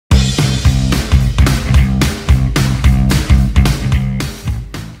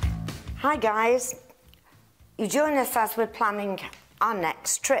Hi guys, you join us as we're planning our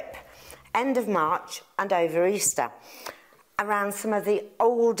next trip, end of March and over Easter, around some of the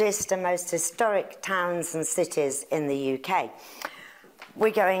oldest and most historic towns and cities in the UK.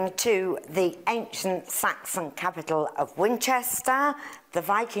 We're going to the ancient Saxon capital of Winchester, the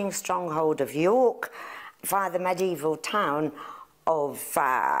Viking stronghold of York, via the medieval town of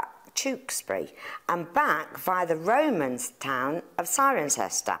Tewkesbury, and back via the Roman town of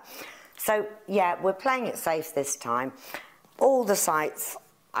Cirencester. So, yeah, we're playing it safe this time. All the sites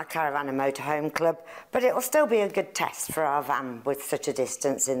are Caravan and Motorhome Club, but it will still be a good test for our van with such a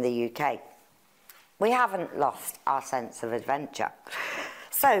distance in the UK. We haven't lost our sense of adventure.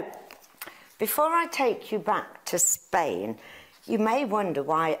 So, before I take you back to Spain, you may wonder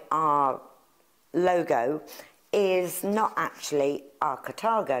why our logo is not actually our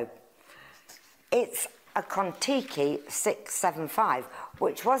Carthago. It's a Contiki 675,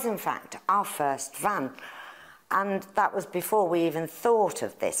 which was in fact our first van. And that was before we even thought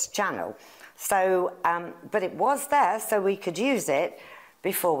of this channel. So, but it was there, so we could use it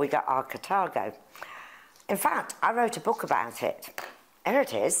before we got our Carthago. In fact, I wrote a book about it. Here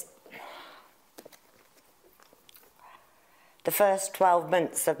it is. The First 12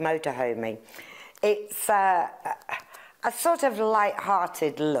 Months of Motorhoming. It's a sort of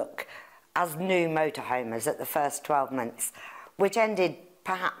light-hearted look as new motorhomers at the first 12 months, which ended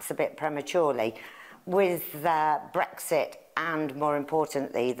perhaps a bit prematurely with Brexit and, more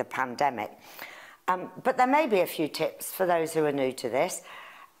importantly, the pandemic. But there may be a few tips for those who are new to this,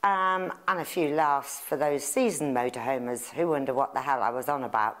 and a few laughs for those seasoned motorhomers who wonder what the hell I was on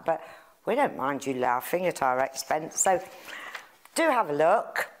about. But we don't mind you laughing at our expense, so do have a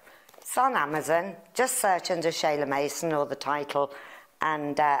look. It's on Amazon. Just search under Shayla Mason or the title,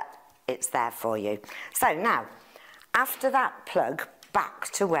 and it's there for you. So now, after that plug, back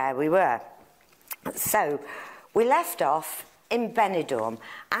to where we were. So we left off in Benidorm,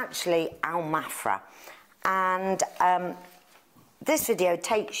 actually Al Mafra, and this video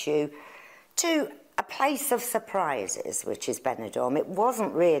takes you to a place of surprises, which is Benidorm. It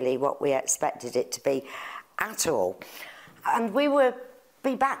wasn't really what we expected it to be at all, and we will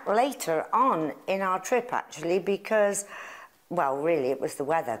be back later on in our trip actually because, well, really it was the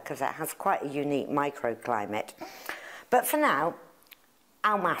weather, because it has quite a unique microclimate. But for now,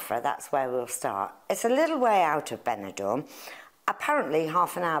 Al Mafra, that's where we'll start. It's a little way out of Benidorm, apparently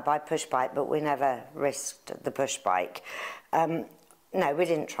half an hour by push bike, but we never risked the push bike. No, we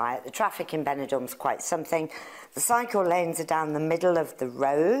didn't try it. The traffic in Benidorm's quite something. The cycle lanes are down the middle of the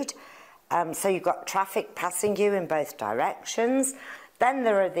road, so you've got traffic passing you in both directions. Then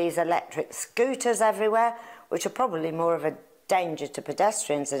there are these electric scooters everywhere, which are probably more of a danger to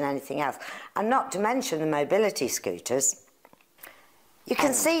pedestrians than anything else, and not to mention the mobility scooters. You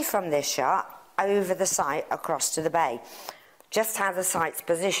can see from this shot over the site across to the bay just how the site's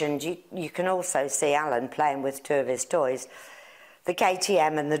positioned. You can also see Alan playing with two of his toys, the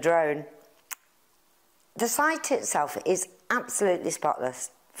KTM and the drone. The site itself is absolutely spotless,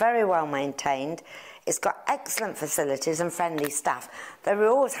 very well maintained. It's got excellent facilities and friendly staff. They were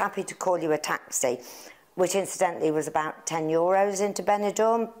always happy to call you a taxi, which incidentally was about €10 into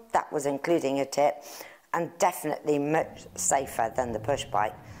Benidorm. That was including a tip, and definitely much safer than the push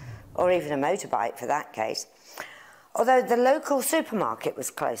bike, or even a motorbike for that case. Although the local supermarket was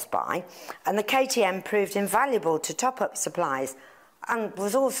close by, and the KTM proved invaluable to top up supplies, and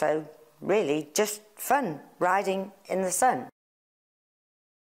was also really just fun riding in the sun.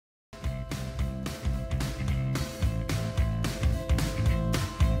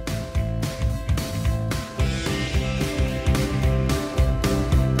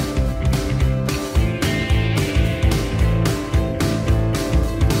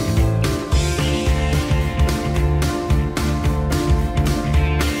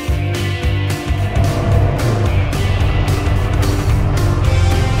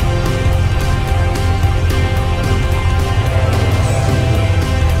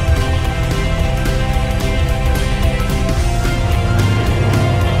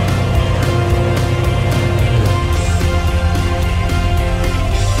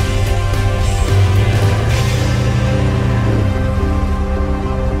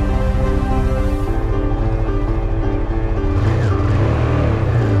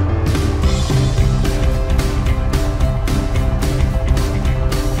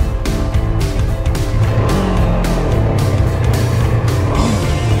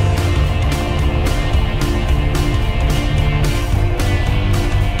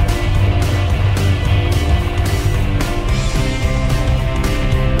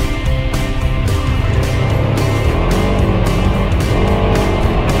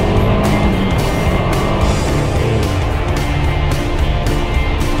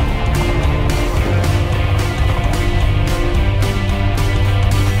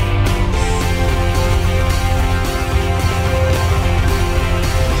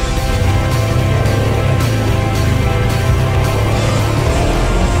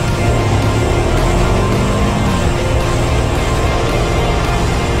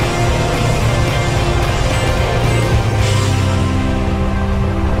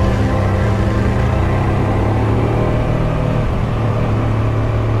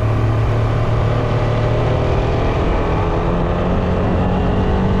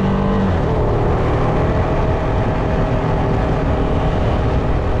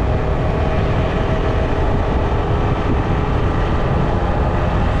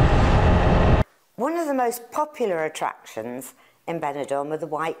 most popular attractions in Benidorm are the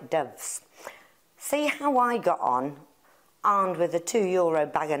white doves. See how I got on, armed with a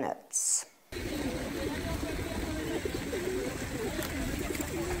 €2 bag of nuts.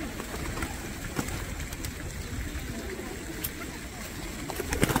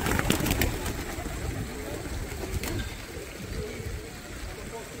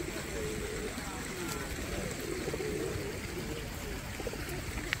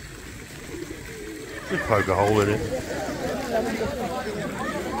 Just poke a hole in it.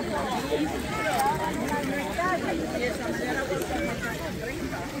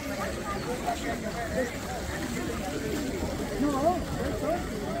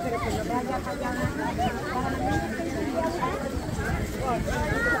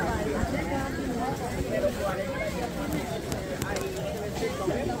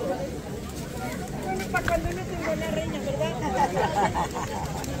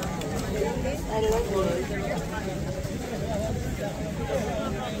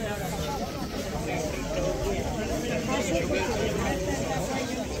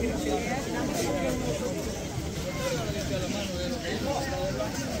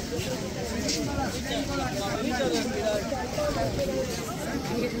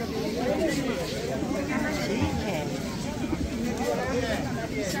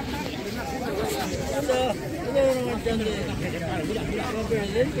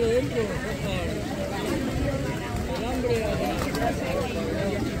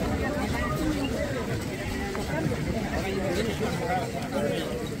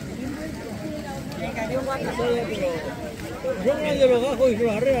 De los gajos y sus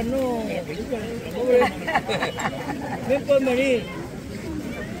arreas, no. Pobre. Ven con venir.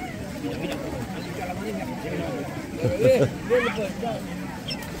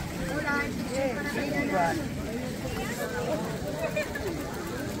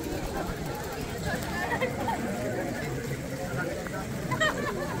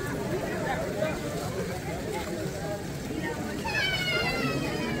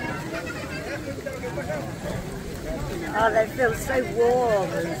 Oh, they feel so warm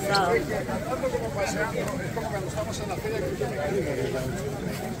and soft.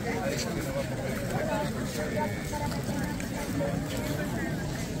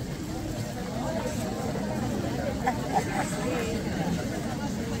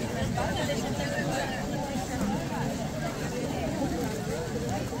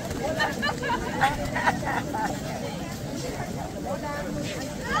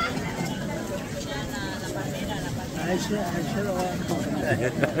 A ese lo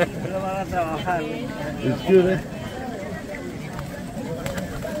van a trabajar. It's good, eh?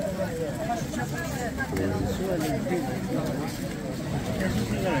 Eso sí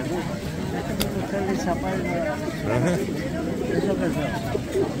que le gusta. Este me gusta el de esa palma. ¿Eso qué son?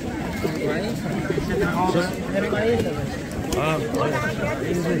 ¿El maíz?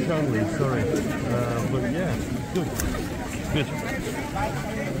 English only, sorry. But yeah, good. Good.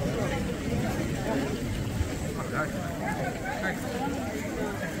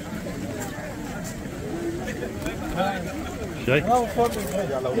 Shake.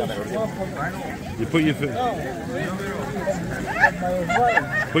 You put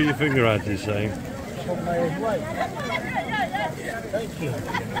your finger out, he's saying. Thank you.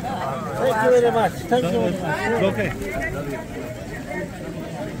 Thank you very much. Thank you very much. Okay.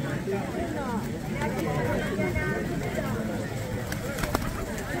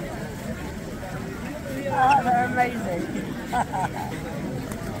 Oh, they're amazing.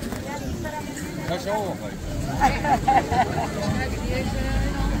 I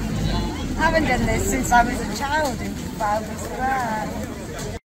haven't done this since I was a child in Trafalgar Square.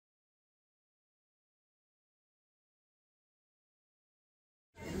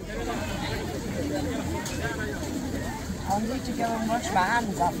 I need to go and wash my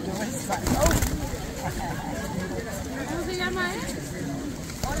hands afterwards. Like, oh. ¿Cómo se llama,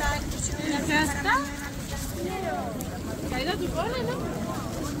 Hola, ¿ya está? ¿Caído tu cole, no?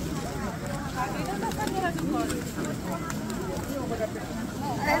 Aquí no está caída tu cole.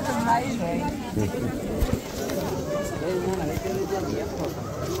 That's amazing.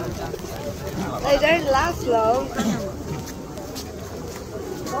 They don't last long.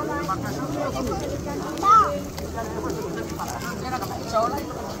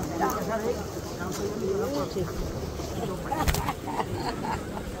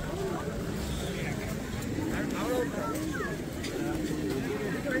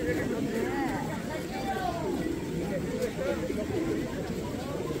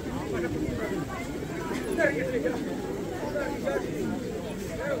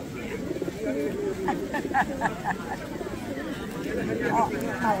 Oh,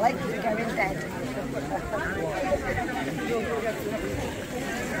 my legs are going dead.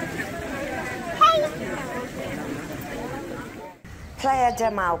 Playa de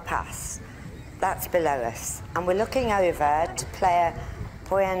Malpas, that's below us, and we're looking over to Playa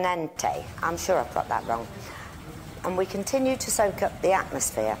Poyanente. I'm sure I've got that wrong. And we continue to soak up the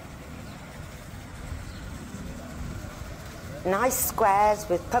atmosphere. Nice squares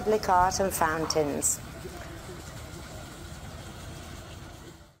with public art and fountains.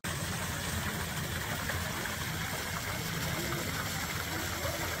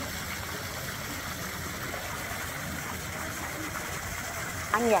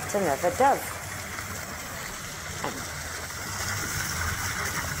 And yet another dove.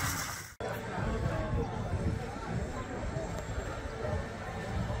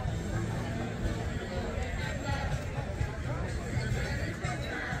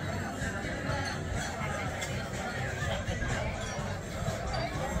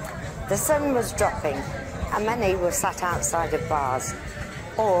 The sun was dropping and many were sat outside of bars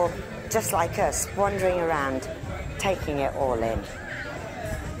or, just like us, wandering around, taking it all in.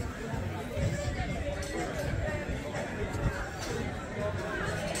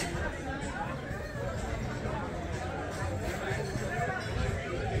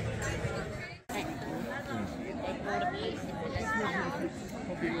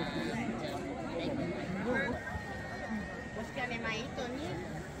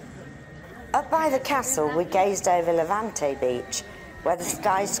 Up by the castle, we gazed over Levante Beach, where the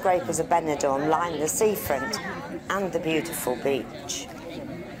skyscrapers of Benidorm line the seafront and the beautiful beach.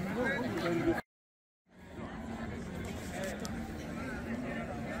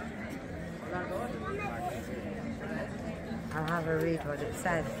 I'll have a read what it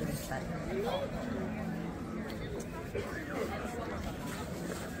says instead.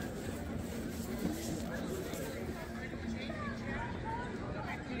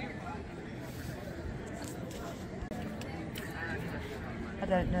 I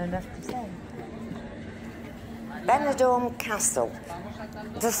don't know enough to say. Benidorm Castle.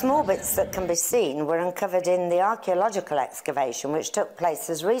 The small bits that can be seen were uncovered in the archaeological excavation which took place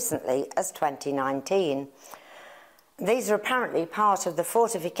as recently as 2019. These are apparently part of the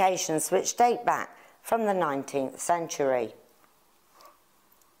fortifications which date back from the 19th century.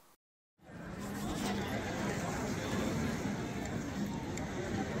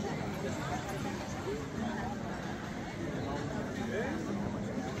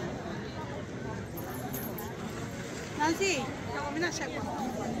 Nancy,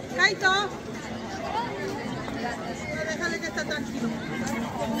 Kaito, déjale que está tranquilo.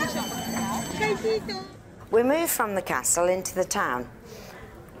 Kaitito. We move from the castle into the town.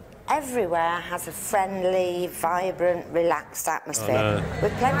 Everywhere has a friendly, vibrant, relaxed atmosphere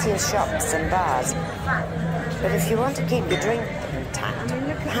with plenty of shops and bars. But if you want to keep your drink intact,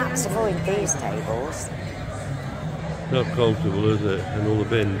 perhaps avoid these tables. Not comfortable, is it? And all the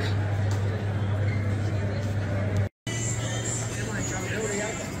bins.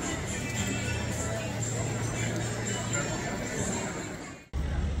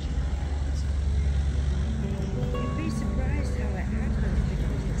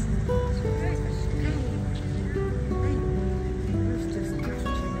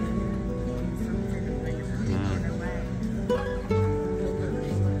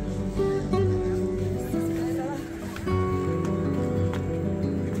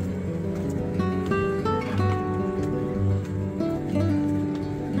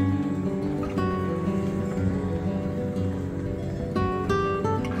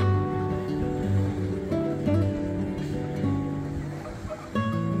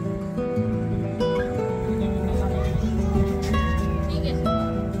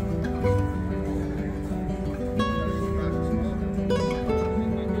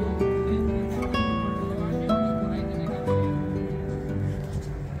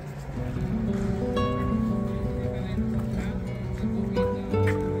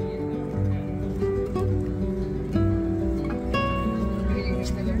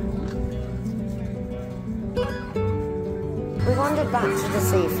 We wandered back to the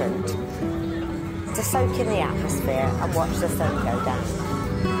seafront to soak in the atmosphere and watch the sun go down,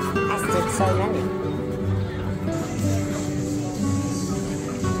 as did so many.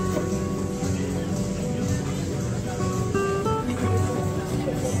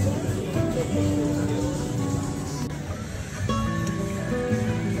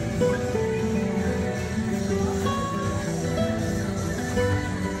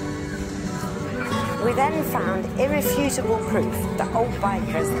 We then found irrefutable proof that old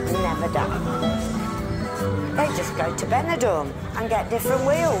bikers never die. They just go to Benidorm and get different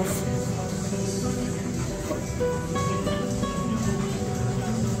wheels.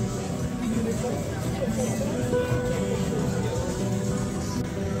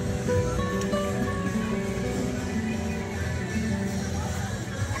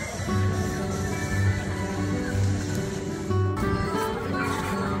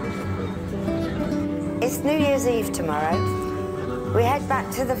 New Year's Eve tomorrow. We head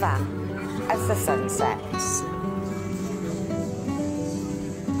back to the van as the sun sets.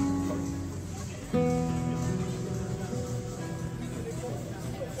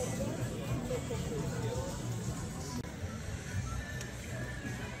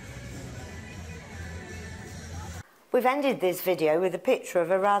 We've ended this video with a picture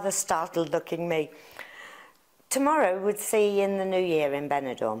of a rather startled looking me. Tomorrow would see in the new year in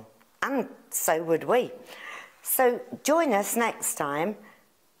Benidorm, and so would we. So join us next time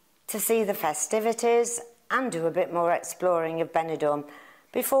to see the festivities and do a bit more exploring of Benidorm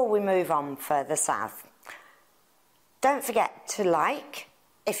before we move on further south. Don't forget to like,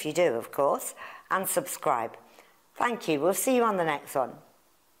 if you do of course, and subscribe. Thank you. We'll see you on the next one.